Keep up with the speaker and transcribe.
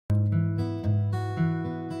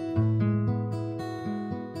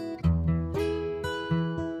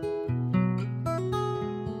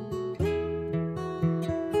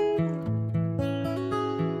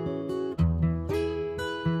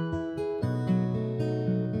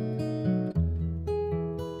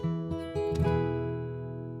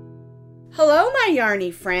Hello, my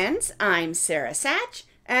yarny friends. I'm Sara Sach,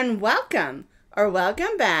 and welcome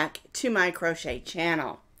back to my crochet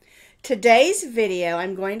channel. Today's video,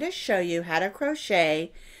 I'm going to show you how to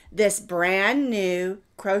crochet this brand new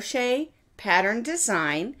crochet pattern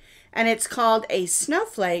design, and it's called a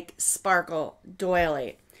Snowflake Sparkle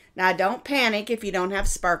Doily. Now, don't panic if you don't have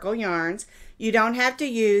sparkle yarns. You don't have to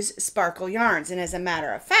use sparkle yarns, and as a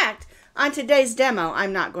matter of fact, on today's demo,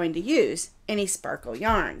 I'm not going to use any sparkle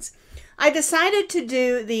yarns. I decided to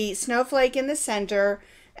do the snowflake in the center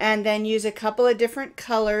and then use a couple of different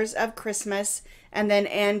colors of Christmas and then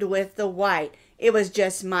end with the white. It was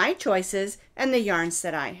just my choices and the yarns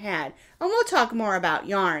that I had. And we'll talk more about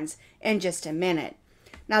yarns in just a minute.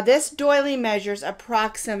 Now this doily measures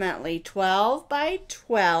approximately 12 by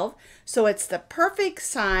 12, so it's the perfect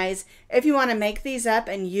size if you want to make these up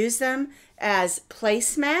and use them as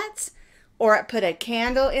placemats or put a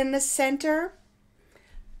candle in the center,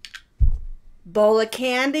 bowl of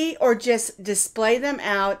candy, or just display them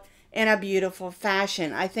out in a beautiful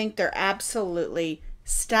fashion. I think they're absolutely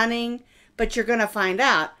stunning, but you're going to find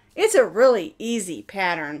out it's a really easy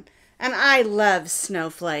pattern, and I love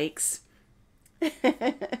snowflakes.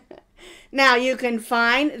 Now you can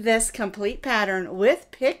find this complete pattern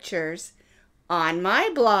with pictures on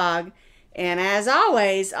my blog, and as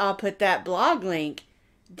always, I'll put that blog link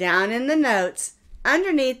down in the notes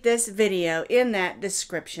underneath this video in that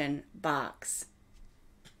description box.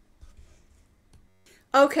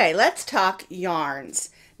 Okay, let's talk yarns.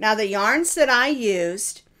 Now the yarns that I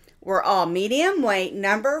used were all medium weight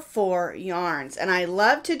number 4 yarns, and I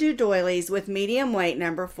love to do doilies with medium weight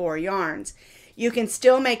number 4 yarns. You can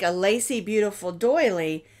still make a lacy, beautiful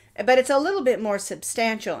doily, but it's a little bit more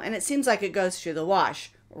substantial, and it seems like it goes through the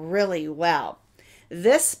wash really well.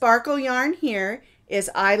 This sparkle yarn here is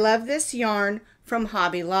I Love This Yarn from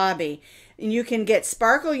Hobby Lobby. And you can get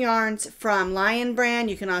sparkle yarns from Lion Brand.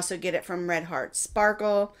 You can also get it from Red Heart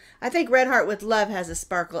Sparkle. I think Red Heart with Love has a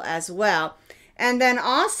sparkle as well. And then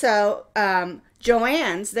also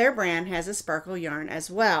Joann's, their brand, has a sparkle yarn as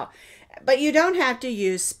well. But you don't have to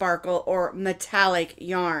use sparkle or metallic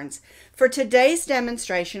yarns. For today's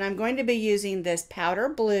demonstration, I'm going to be using this powder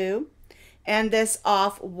blue and this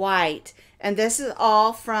off-white. And this is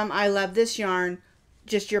all from I Love This Yarn,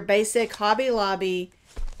 just your basic Hobby Lobby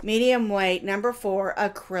medium weight number 4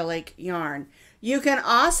 acrylic yarn. You can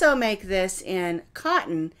also make this in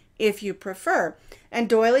cotton if you prefer. And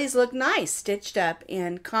doilies look nice stitched up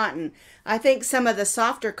in cotton. I think some of the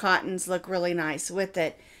softer cottons look really nice with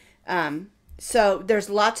it. So there's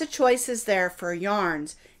lots of choices there for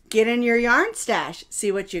yarns. Get in your yarn stash,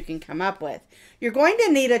 see what you can come up with. You're going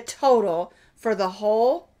to need a total for the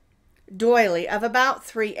whole doily of about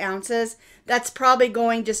 3 ounces. That's probably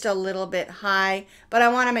going just a little bit high, but I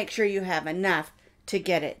want to make sure you have enough to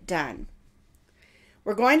get it done.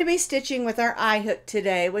 We're going to be stitching with our eye hook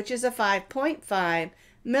today, which is a 5.5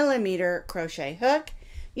 millimeter crochet hook.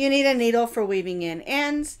 You need a needle for weaving in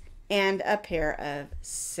ends and a pair of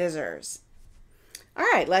scissors. All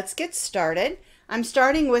right, let's get started. I'm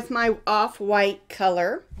starting with my off-white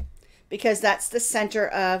color because that's the center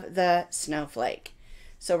of the snowflake.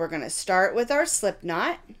 So we're going to start with our slip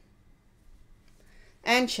knot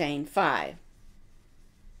and chain 5.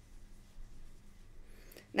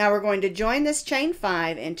 Now we're going to join this chain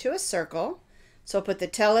 5 into a circle. So put the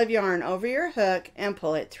tail of yarn over your hook and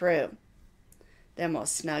pull it through. Then we'll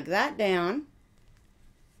snug that down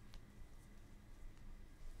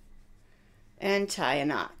and tie a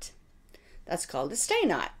knot. That's called a stay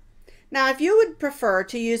knot. Now if you would prefer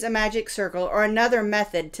to use a magic circle or another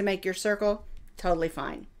method to make your circle, totally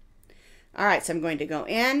fine. All right, so I'm going to go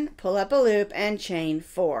in, pull up a loop, and chain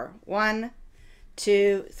 4. 1,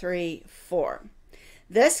 2, 3, 4.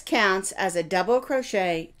 This counts as a double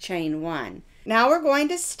crochet, chain 1. Now we're going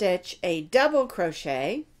to stitch a double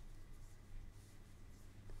crochet,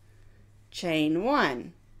 chain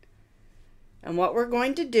 1. And what we're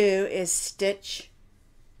going to do is stitch.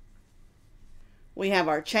 We have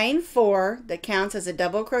our chain 4 that counts as a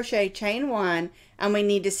double crochet, chain 1, and we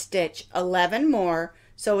need to stitch 11 more,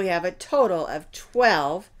 so we have a total of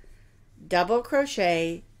 12 double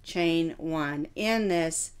crochet, chain 1 in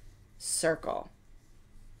this circle.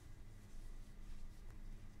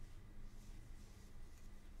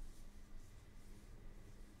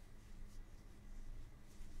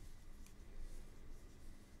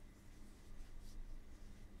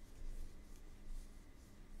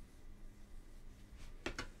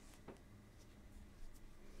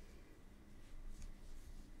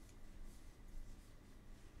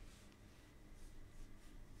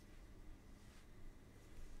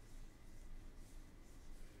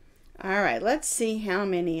 All right, let's see how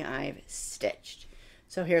many I've stitched.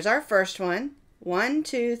 So here's our first one. 1,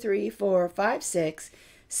 2, 3, 4, 5, 6,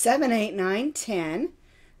 7, 8, 9, 10,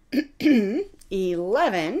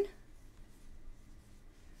 11,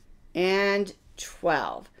 and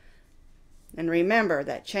 12. And remember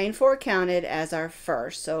that chain 4 counted as our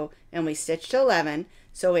first, and we stitched 11,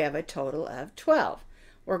 so we have a total of 12.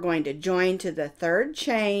 We're going to join to the third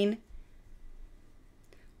chain,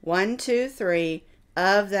 1, 2, 3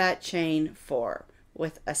 of that chain 4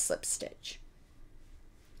 with a slip stitch.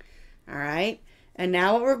 All right, and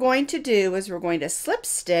now what we're going to do is we're going to slip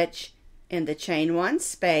stitch in the chain 1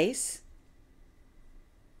 space.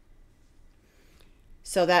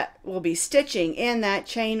 So that we'll be stitching in that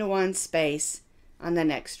chain 1 space on the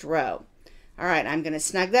next row. All right, I'm going to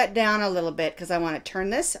snug that down a little bit because I want to turn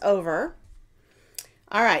this over.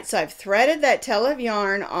 All right, so I've threaded that tail of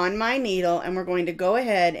yarn on my needle, and we're going to go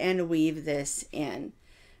ahead and weave this in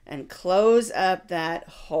and close up that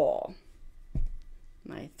hole.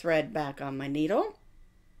 My thread back on my needle.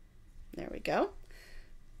 There we go.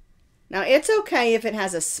 Now it's okay if it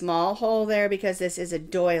has a small hole there because this is a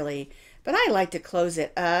doily, but I like to close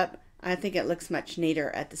it up. I think it looks much neater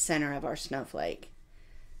at the center of our snowflake.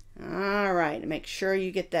 All right, make sure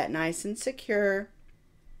you get that nice and secure.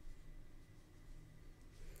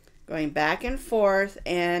 Going back and forth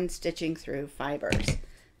and stitching through fibers.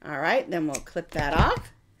 All right, then we'll clip that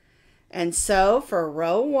off. And so for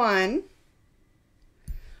row 1,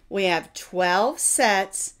 we have 12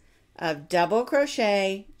 sets of double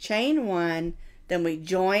crochet, chain 1, then we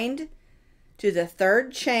joined to the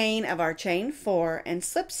third chain of our chain 4 and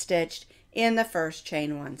slip stitched in the first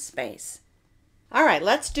chain 1 space. All right,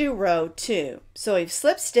 let's do row 2. So we've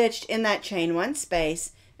slip stitched in that chain 1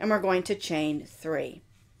 space and we're going to chain 3.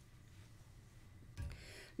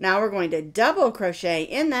 Now we're going to double crochet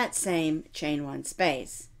in that same chain 1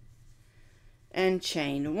 space and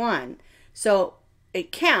chain 1. So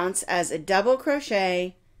it counts as a double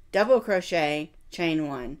crochet, chain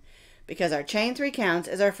 1 because our chain 3 counts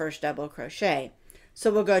as our first double crochet. So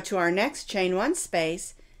we'll go to our next chain 1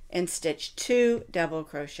 space and stitch 2 double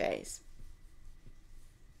crochets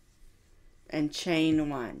and chain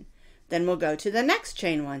 1. Then we'll go to the next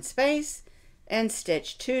chain 1 space and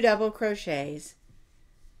stitch 2 double crochets,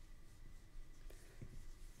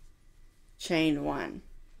 chain 1.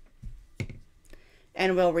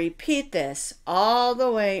 And we'll repeat this all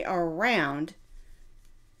the way around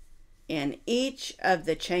in each of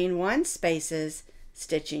the chain 1 spaces,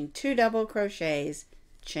 stitching 2 double crochets,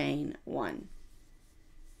 chain 1.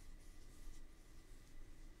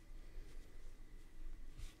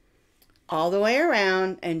 All the way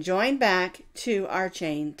around and join back to our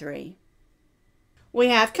chain 3. We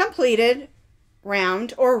have completed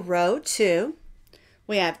round or row 2.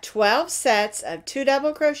 We have 12 sets of 2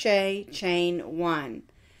 double crochet, chain 1.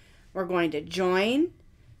 We're going to join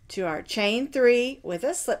to our chain 3 with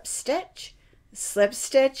a slip stitch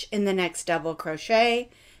in the next double crochet,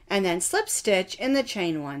 and then slip stitch in the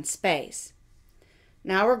chain 1 space.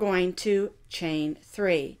 Now we're going to chain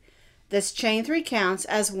 3. This chain 3 counts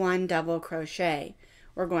as 1 double crochet.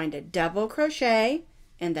 We're going to double crochet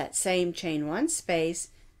in that same chain 1 space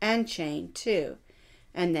and chain 2.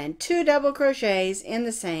 And then 2 double crochets in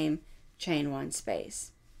the same chain 1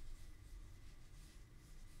 space.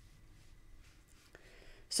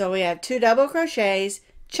 So we have 2 double crochets,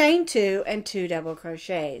 chain 2, and 2 double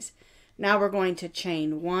crochets. Now we're going to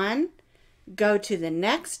chain 1, go to the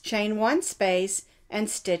next chain 1 space and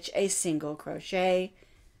stitch a single crochet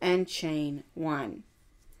and chain 1.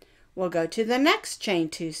 We'll go to the next chain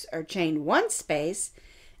 1 space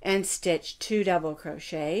and stitch 2 double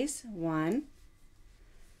crochets, 1,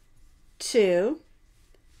 2,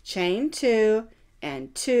 chain 2,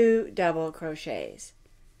 and 2 double crochets,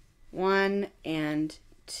 1 and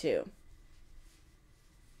 2.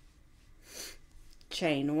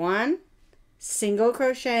 Chain 1, single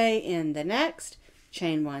crochet in the next,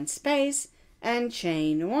 chain 1 space, and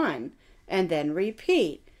chain 1, and then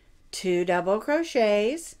repeat 2 double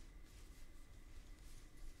crochets,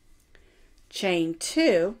 chain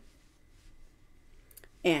 2,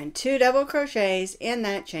 and 2 double crochets in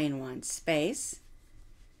that chain 1 space,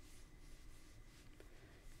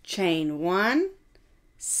 chain 1,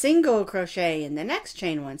 single crochet in the next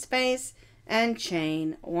chain 1 space, and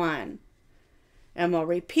chain 1. And we'll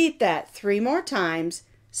repeat that 3 more times,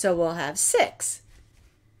 so we'll have 6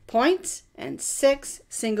 points and 6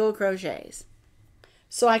 single crochets.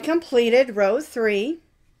 So I completed row 3.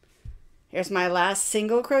 Here's my last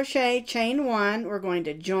single crochet, chain 1. We're going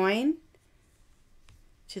to join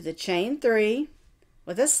to the chain 3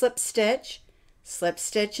 with a slip stitch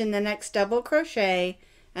in the next double crochet,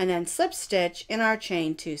 and then slip stitch in our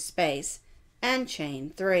chain 2 space and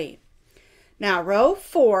chain 3. Now row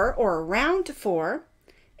 4 or round 4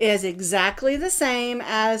 is exactly the same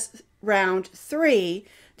as round 3.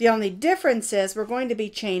 The only difference is we're going to be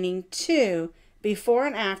chaining 2 before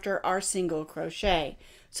and after our single crochet.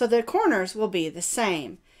 So the corners will be the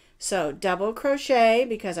same. So double crochet,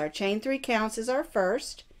 because our chain 3 counts as our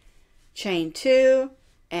first, chain 2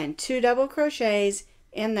 and 2 double crochets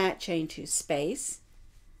in that chain 2 space,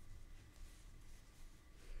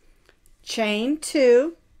 chain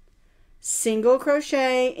 2, single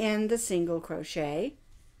crochet in the single crochet,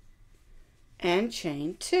 and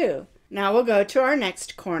chain 2. Now we'll go to our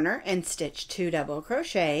next corner and stitch 2 double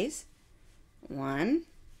crochets. 1,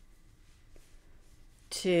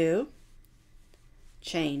 2,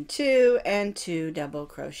 chain 2 and 2 double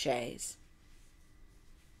crochets.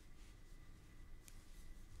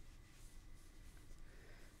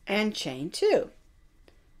 And chain 2.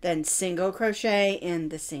 Then single crochet in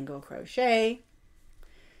the single crochet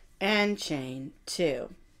and chain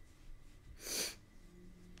 2.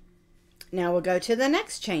 Now we'll go to the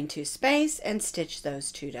next chain 2 space and stitch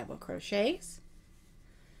those 2 double crochets.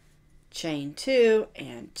 Chain 2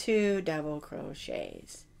 and 2 double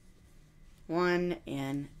crochets. 1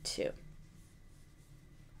 and 2.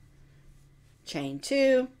 Chain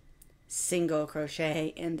 2, single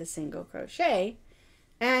crochet in the single crochet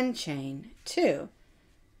and chain 2.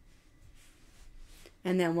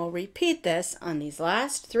 And then we'll repeat this on these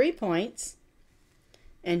last 3 points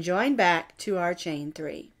and join back to our chain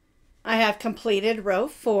 3. I have completed row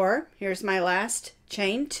 4. Here's my last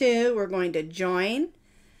chain 2. We're going to join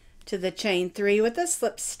to the chain 3 with a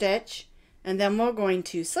slip stitch, and then we're going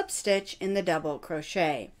to slip stitch in the double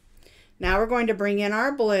crochet. Now we're going to bring in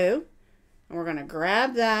our blue, and we're going to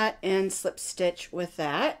grab that and slip stitch with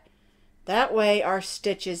that. That way our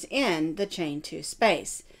stitch is in the chain 2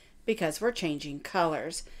 space because we're changing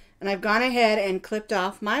colors. And I've gone ahead and clipped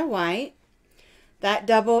off my white.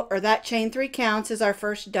 That chain 3 counts as our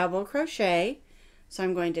first double crochet. So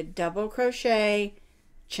I'm going to double crochet,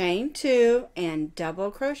 chain 2 and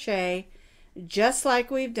double crochet just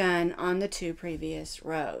like we've done on the 2 previous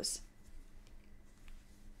rows.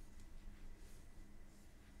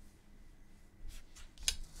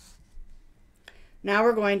 Now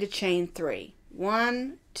we're going to chain 3.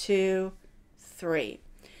 1, 2, 3.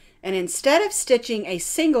 And instead of stitching a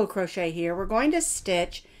single crochet here, we're going to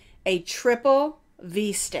stitch a triple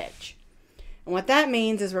V-stitch. And what that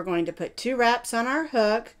means is we're going to put 2 wraps on our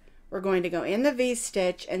hook. We're going to go in the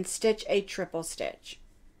V-stitch and stitch a triple stitch.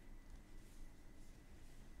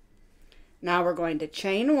 Now we're going to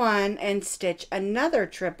chain 1 and stitch another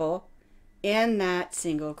triple in that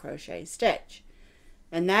single crochet stitch.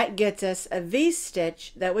 And that gets us a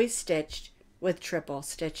V-stitch that we stitched with triple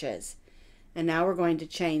stitches. And now we're going to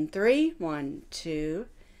chain 3, 1, 2,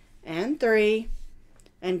 and 3,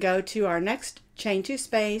 and go to our next chain 2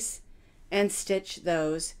 space and stitch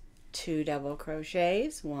those 2 double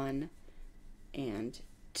crochets, 1 and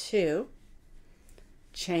 2,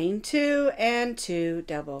 chain 2 and 2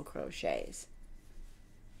 double crochets.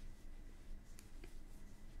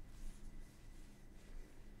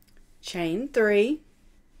 Chain 3,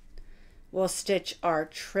 we'll stitch our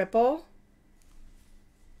triple,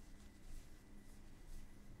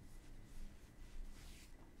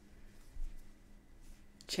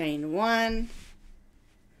 chain 1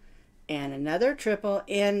 and another triple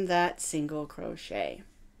in that single crochet,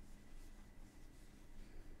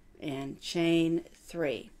 and chain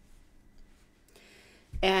 3.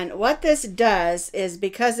 And what this does is,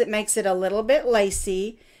 because it makes it a little bit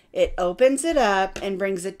lacy, it opens it up and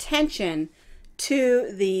brings attention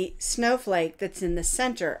to the snowflake that's in the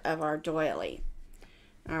center of our doily.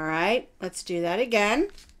 All right, let's do that again.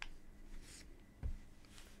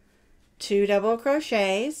 2 double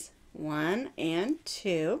crochets, 1 and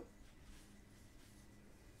 2,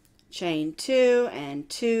 chain 2 and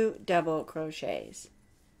 2 double crochets.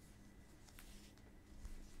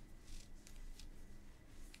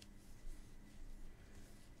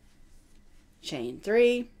 Chain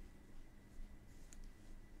 3,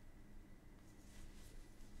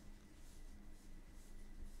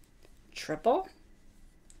 triple,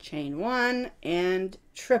 chain 1 and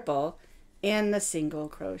triple in the single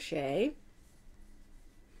crochet,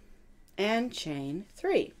 and chain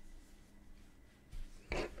 3.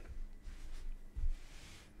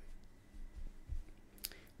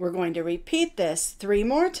 We're going to repeat this 3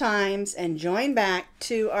 more times and join back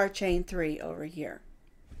to our chain 3 over here.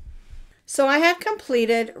 So I have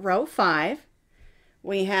completed row 5.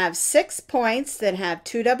 We have 6 points that have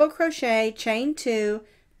 2 double crochet, chain 2,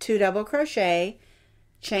 2 double crochet,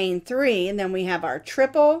 chain 3, and then we have our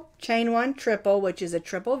triple, chain 1, triple, which is a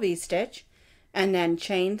triple V-stitch, and then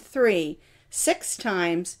chain 3 6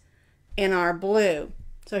 times in our blue.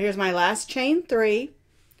 So here's my last chain 3.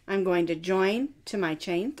 I'm going to join to my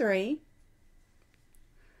chain 3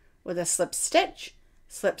 with a slip stitch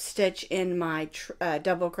in my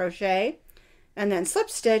double crochet, and then slip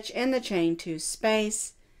stitch in the chain 2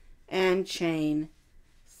 space and chain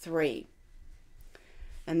 3.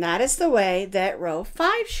 And that is the way that row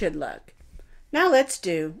 5 should look. Now let's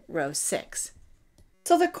do row 6.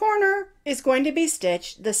 So the corner is going to be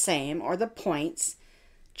stitched the same, or the points.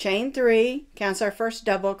 Chain 3 counts our first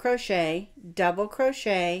double crochet,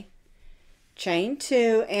 chain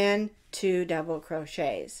 2 and 2 double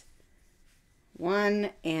crochets. 1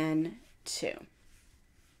 and 2.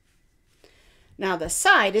 Now the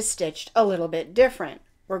side is stitched a little bit different.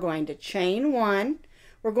 We're going to chain 1.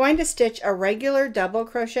 We're going to stitch a regular double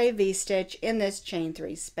crochet V-stitch in this chain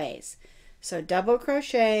 3 space. So double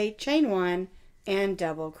crochet, chain 1, and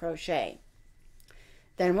double crochet.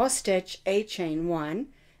 Then we'll stitch a chain 1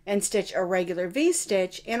 and stitch a regular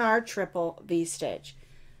V-stitch in our triple V-stitch.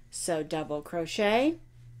 So double crochet,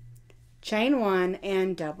 chain 1,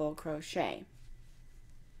 and double crochet.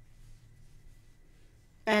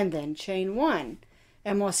 And then chain 1,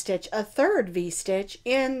 and we'll stitch a third V-stitch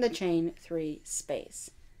in the chain 3 space.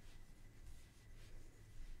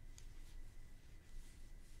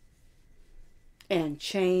 And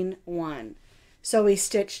chain 1. So we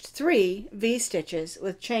stitched 3 V-stitches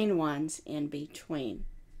with chain 1s in between.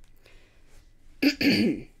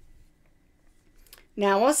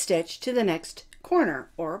 Now we'll stitch to the next corner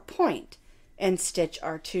or point and stitch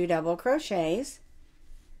our 2 double crochets,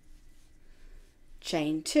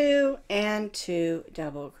 chain 2 and 2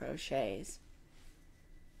 double crochets.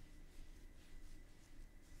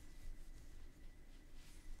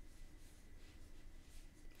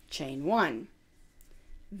 Chain 1,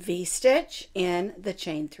 V-stitch in the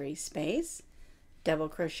chain 3 space, double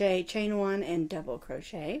crochet, chain 1, and double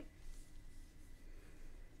crochet.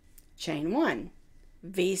 Chain 1,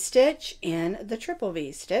 V-stitch in the triple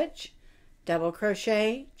V-stitch, double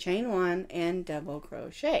crochet, chain 1, and double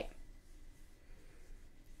crochet.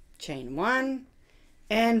 Chain 1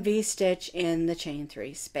 and V-stitch in the chain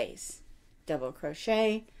 3 space, double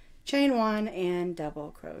crochet, chain 1, and double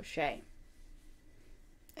crochet,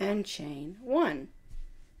 and chain 1.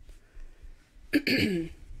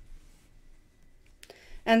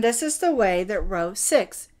 And this is the way that row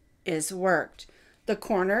 6 is worked. The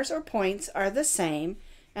corners or points are the same,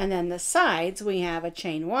 and then the sides we have a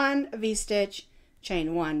chain 1 V-stitch,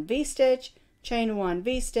 chain 1 V-stitch, chain 1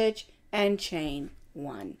 V-stitch, and chain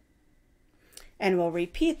 1. And we'll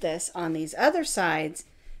repeat this on these other sides,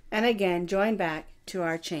 and again join back to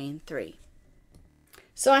our chain 3.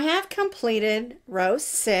 So I have completed row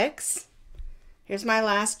 6. Here's my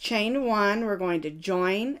last chain 1. We're going to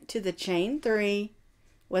join to the chain 3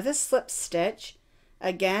 with a slip stitch.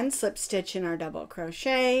 Again, slip stitch in our double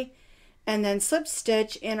crochet, and then slip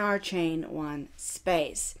stitch in our chain 1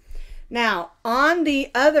 space. Now, on the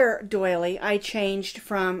other doily, I changed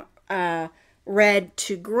from red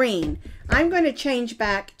to green. I'm going to change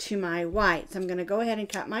back to my white. So I'm going to go ahead and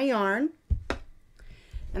cut my yarn,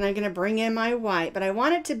 and I'm going to bring in my white, but I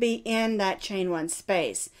want it to be in that chain 1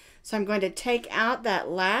 space. So I'm going to take out that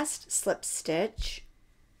last slip stitch,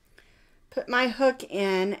 put my hook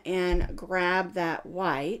in and grab that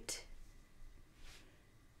white,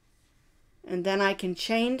 and then I can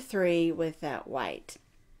chain 3 with that white.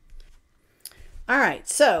 All right,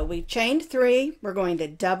 so we've chained 3. We're going to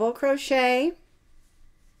double crochet,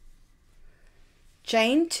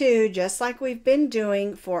 chain 2, just like we've been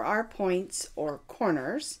doing for our points or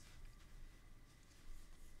corners.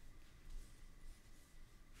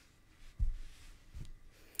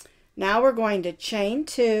 Now we're going to chain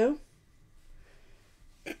 2,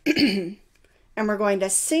 and we're going to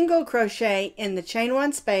single crochet in the chain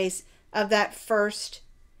 1 space of that first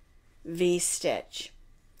V-stitch.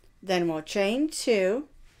 Then we'll chain 2,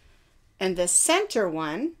 and the center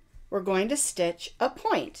one we're going to stitch a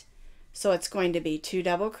point. So it's going to be 2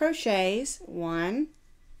 double crochets, 1,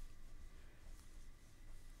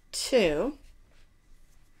 2,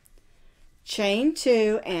 chain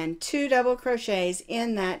 2, and 2 double crochets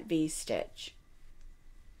in that V-stitch.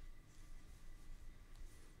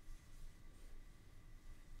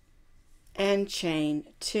 And chain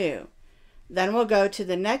 2. Then we'll go to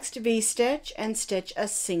the next V-stitch and stitch a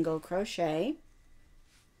single crochet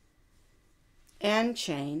and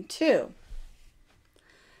chain 2.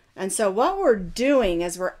 And so what we're doing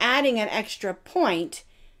is we're adding an extra point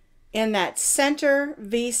in that center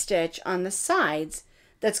V-stitch on the sides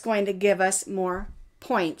that's going to give us more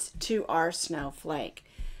points to our snowflake.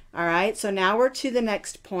 All right, so now we're to the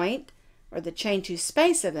next point, or the chain 2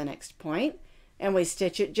 space of the next point, and we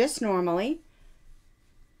stitch it just normally.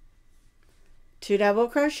 2 double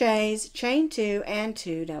crochets, chain 2, and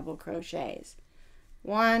 2 double crochets.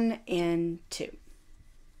 1 and 2.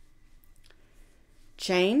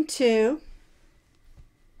 Chain 2.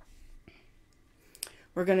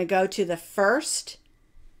 We're going to go to the first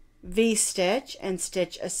V-stitch and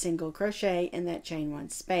stitch a single crochet in that chain 1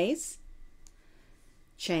 space.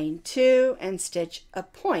 Chain 2 and stitch a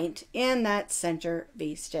point in that center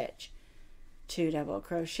V-stitch. 2 double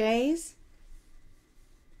crochets.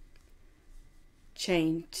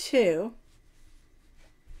 Chain 2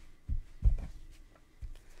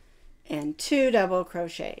 and 2 double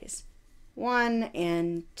crochets. 1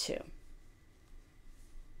 and 2.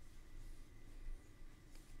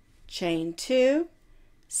 Chain 2,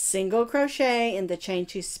 single crochet in the chain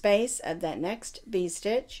 2 space of that next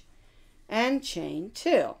V-stitch, and chain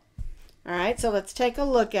 2. All right, so let's take a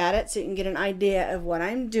look at it so you can get an idea of what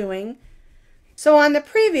I'm doing. So on the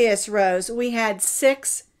previous rows, we had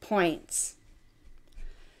 6 points.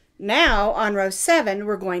 Now on row 7,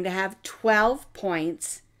 we're going to have 12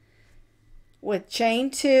 points with chain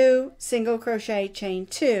 2, single crochet, chain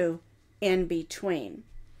 2 in between.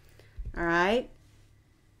 All right.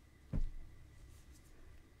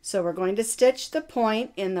 So we're going to stitch the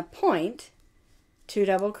point in the point, 2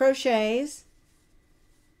 double crochets,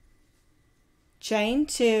 chain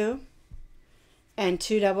 2, and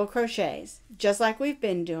 2 double crochets, just like we've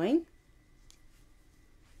been doing.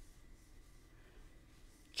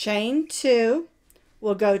 Chain 2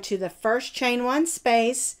 will go to the first chain 1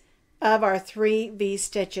 space of our 3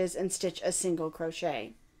 V-stitches and stitch a single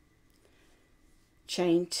crochet.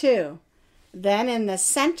 Chain 2. Then in the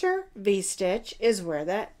center V-stitch is where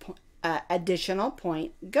that additional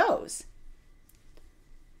point goes.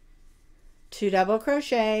 2 double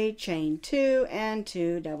crochet, chain 2, and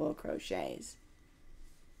 2 double crochets.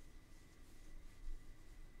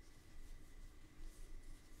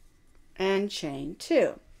 And chain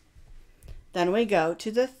 2. Then we go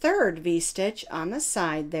to the third V-stitch on the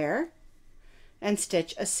side there and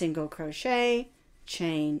stitch a single crochet,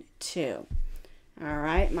 chain 2. All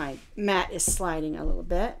right, my mat is sliding a little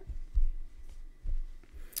bit.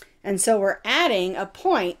 And so we're adding a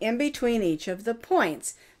point in between each of the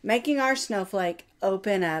points, making our snowflake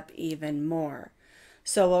open up even more.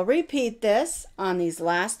 So we'll repeat this on these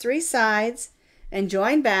last 3 sides and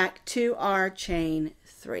join back to our chain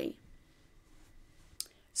 3.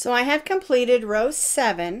 So I have completed row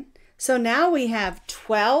 7. So now we have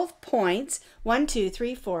 12 points. 1, 2,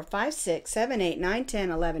 3, 4, 5, 6, 7, 8, 9,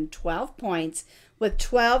 10, 11, 12 points with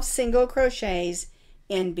 12 single crochets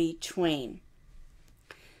in between.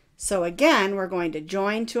 So again, we're going to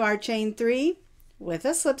join to our chain 3 with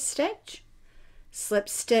a slip stitch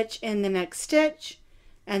in the next stitch,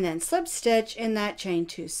 and then slip stitch in that chain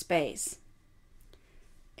 2 space,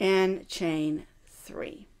 and chain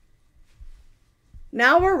 3.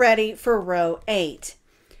 Now we're ready for row 8.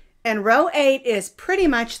 And row 8 is pretty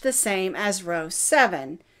much the same as row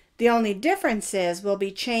 7. The only difference is we'll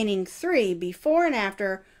be chaining 3 before and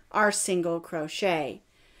after our single crochet.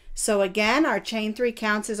 So again, our chain 3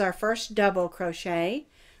 counts as our first double crochet.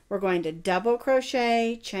 We're going to double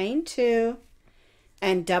crochet, chain 2,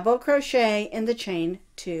 and double crochet in the chain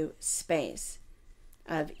 2 space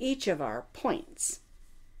of each of our points.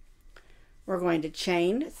 We're going to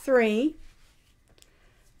chain 3,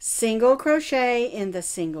 single crochet in the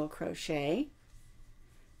single crochet,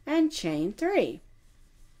 and chain 3.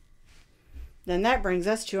 Then that brings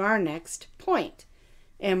us to our next point,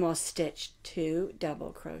 and we'll stitch 2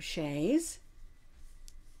 double crochets,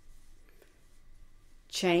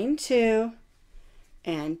 chain 2,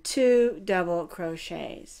 and 2 double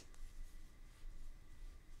crochets.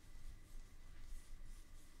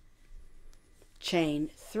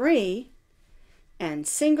 Chain 3 and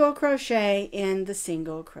single crochet in the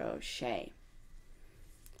single crochet.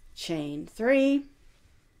 Chain 3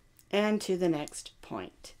 and to the next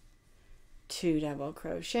point. 2 double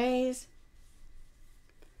crochets,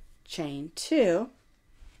 chain 2,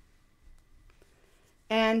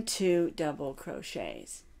 and 2 double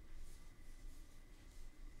crochets.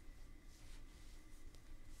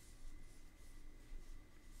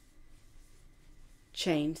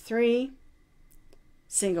 Chain 3,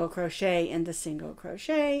 single crochet in the single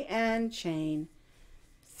crochet, and chain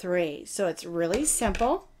 3. So it's really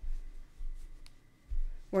simple.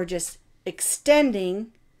 We're just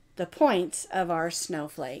extending the points of our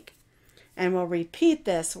snowflake. And we'll repeat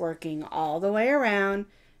this working all the way around,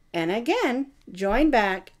 and again join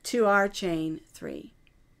back to our chain 3.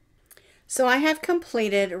 So I have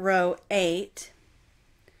completed row 8.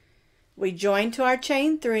 We joined to our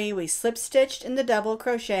chain 3, we slip stitched in the double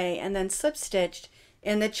crochet and then slip stitched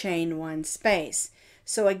in the chain 1 space.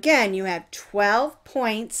 So again, you have 12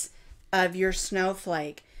 points of your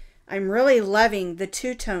snowflake. I'm really loving the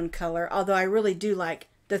two-tone color, although I really do like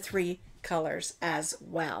the 3 colors as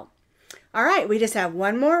well. All right, we just have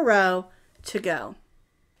one more row to go.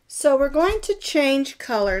 So we're going to change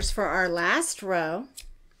colors for our last row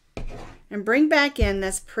and bring back in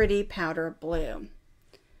this pretty powder blue.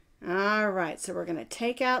 All right, so we're going to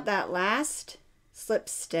take out that last slip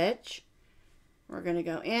stitch. We're going to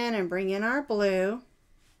go in and bring in our blue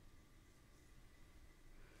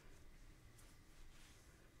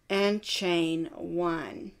and chain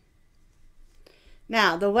 1.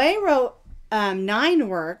 Now, the way row 9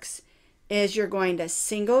 works is you're going to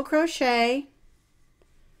single crochet,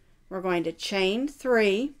 we're going to chain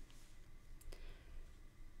 3,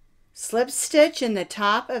 slip stitch in the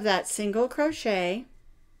top of that single crochet,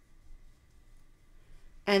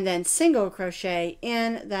 and then single crochet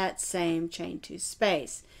in that same chain 2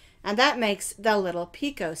 space. And that makes the little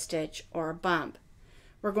picot stitch or bump.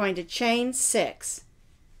 We're going to chain 6.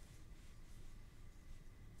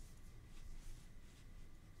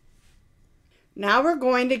 Now we're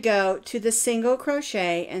going to go to the single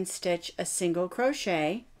crochet and stitch a single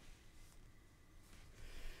crochet.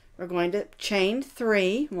 We're going to chain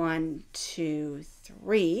 3, 1, 2,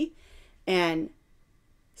 3, and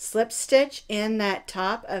slip stitch in that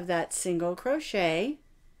top of that single crochet,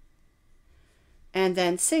 and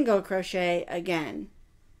then single crochet again,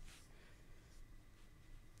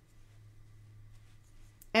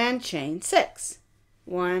 and chain 6.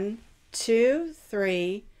 1, 2,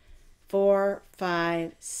 3, 4,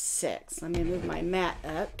 5, 6. Let me move my mat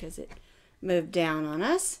up because it moved down on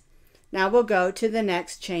us. Now we'll go to the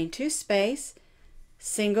next chain 2 space,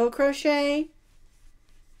 single crochet,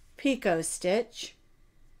 picot stitch,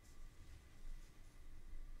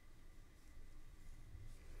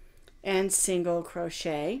 and single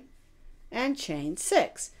crochet and chain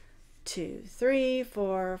 6. 2, 3,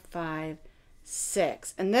 4, 5,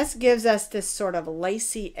 6. And this gives us this sort of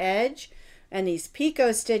lacy edge, and these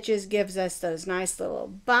picot stitches gives us those nice little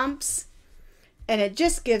bumps, and it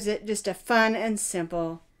just gives it just a fun and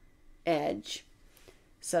simple edge.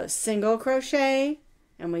 So single crochet,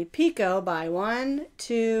 and we picot by 1,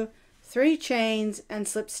 2, 3 chains and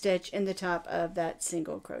slip stitch in the top of that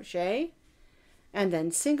single crochet, and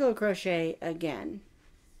then single crochet again,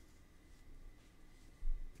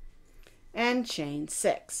 and chain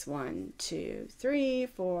 6. 1, 2, 3,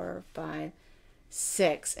 4, 5,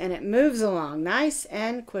 6, and it moves along nice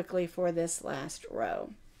and quickly for this last row.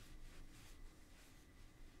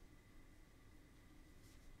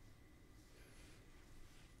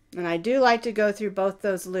 And I do like to go through both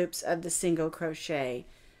those loops of the single crochet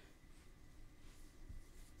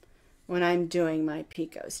when I'm doing my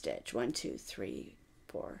picot stitch. 1, 2, 3,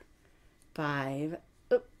 4, 5,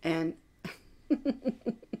 and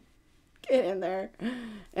get in there,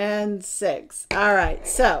 and 6. All right,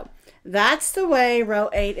 so that's the way row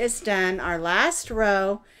 8 is done, our last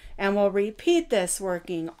row, and we'll repeat this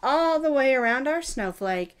working all the way around our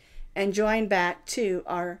snowflake and join back to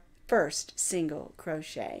our first single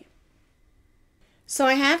crochet. So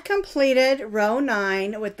I have completed row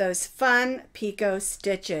 9 with those fun picot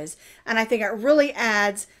stitches, and I think it really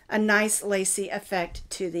adds a nice lacy effect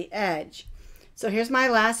to the edge. So here's my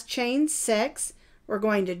last chain 6. We're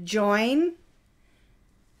going to join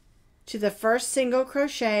to the first single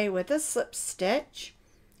crochet with a slip stitch.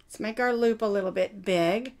 Let's make our loop a little bit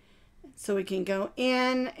big so we can go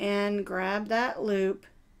in and grab that loop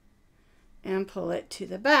and pull it to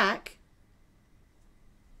the back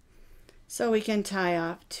so we can tie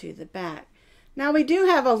off to the back. Now we do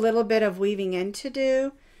have a little bit of weaving in to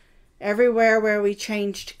do everywhere where we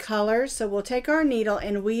changed colors, so we'll take our needle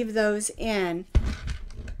and weave those in.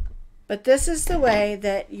 But this is the way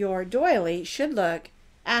that your doily should look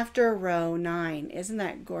after row 9. Isn't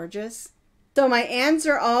that gorgeous? So my ends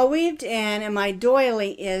are all weaved in and my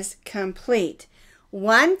doily is complete.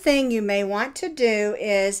 One thing you may want to do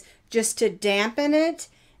is just to dampen it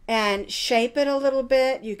and shape it a little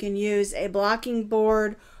bit. You can use a blocking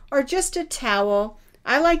board or just a towel.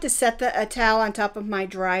 I like to set a towel on top of my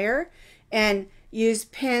dryer and use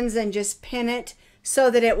pins and just pin it so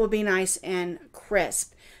that it will be nice and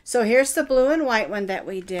crisp. So here's the blue and white one that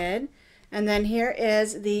we did, and then here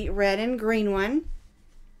is the red and green one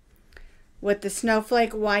with the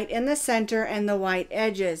snowflake white in the center and the white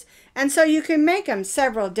edges. And so you can make them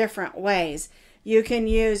several different ways. You can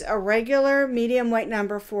use a regular medium weight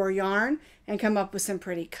number 4 yarn and come up with some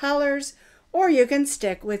pretty colors, or you can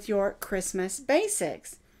stick with your Christmas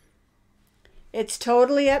basics. It's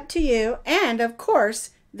totally up to you. And of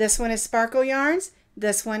course, this one is sparkle yarns.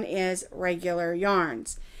 This one is regular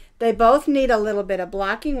yarns. They both need a little bit of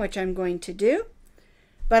blocking, which I'm going to do.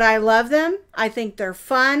 But I love them. I think they're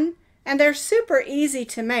fun and they're super easy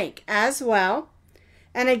to make as well.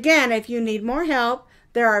 And again, if you need more help,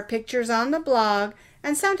 there are pictures on the blog,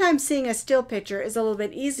 and sometimes seeing a still picture is a little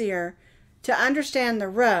bit easier to understand the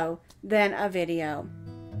row than a video.